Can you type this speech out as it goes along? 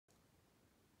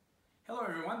Hello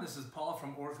everyone, this is Paul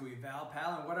from Ortho Eval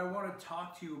Pal, and what I want to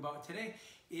talk to you about today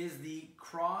is the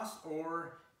cross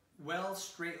or well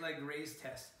straight leg raise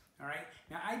test. Alright,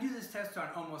 now I do this test on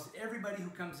almost everybody who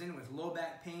comes in with low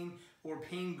back pain or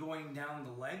pain going down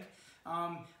the leg.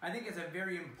 I think it's a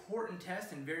very important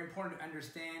test and very important to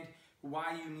understand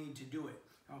why you need to do it.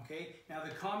 Okay, now the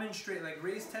common straight leg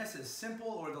raise test is simple,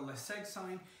 or the Laseg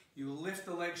sign. You lift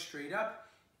the leg straight up,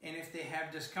 and if they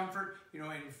have discomfort,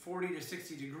 in 40 to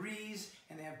 60 degrees,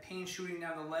 and they have pain shooting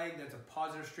down the leg, that's a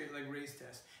positive straight leg raise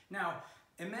test. Now,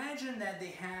 imagine that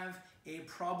they have a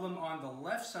problem on the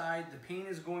left side, the pain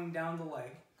is going down the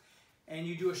leg, and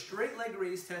you do a straight leg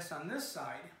raise test on this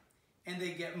side, and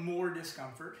they get more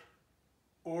discomfort.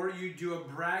 Or you do a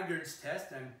Braggart's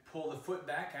test and pull the foot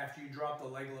back after you drop the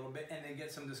leg a little bit, and they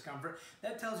get some discomfort.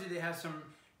 That tells you they have some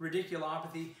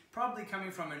radiculopathy, probably coming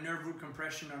from a nerve root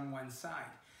compression on one side.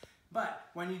 But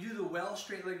when you do the well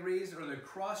straight leg raise or the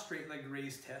cross straight leg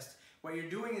raise test, what you're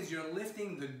doing is you're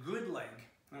lifting the good leg,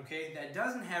 okay, that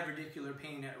doesn't have radicular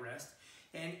pain at rest,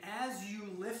 and as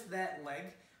you lift that leg,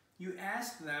 you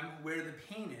ask them where the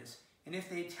pain is. And if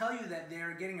they tell you that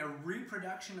they're getting a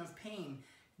reproduction of pain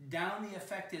down the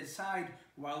affected side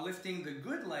while lifting the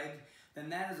good leg, then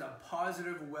that is a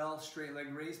positive well straight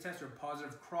leg raise test or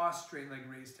positive cross straight leg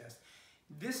raise test.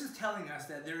 This is telling us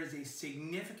that there is a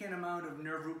significant amount of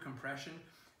nerve root compression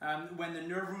when the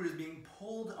nerve root is being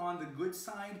pulled on the good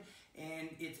side, and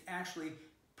it's actually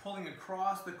pulling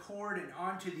across the cord and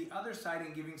onto the other side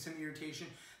and giving some irritation.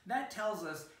 That tells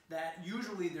us that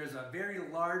usually there's a very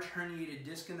large herniated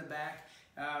disc in the back.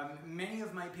 Many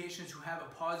of my patients who have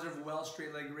a positive well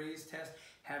straight leg raise test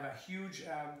have a huge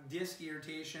disc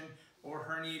irritation or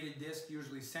herniated disc,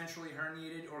 usually centrally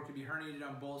herniated, or could be herniated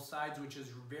on both sides, which is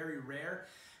very rare.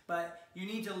 But you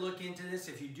need to look into this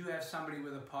if you do have somebody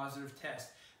with a positive test,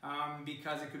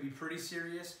 because it could be pretty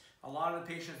serious. A lot of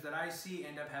the patients that I see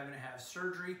end up having to have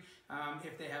surgery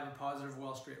if they have a positive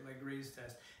well straight leg raise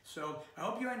test. So I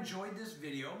hope you enjoyed this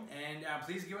video, and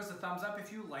please give us a thumbs up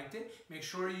if you liked it. Make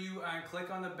sure you click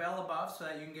on the bell above so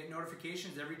that you can get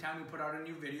notifications every time we put out a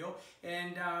new video.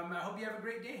 And I hope you have a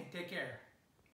great day. Take care.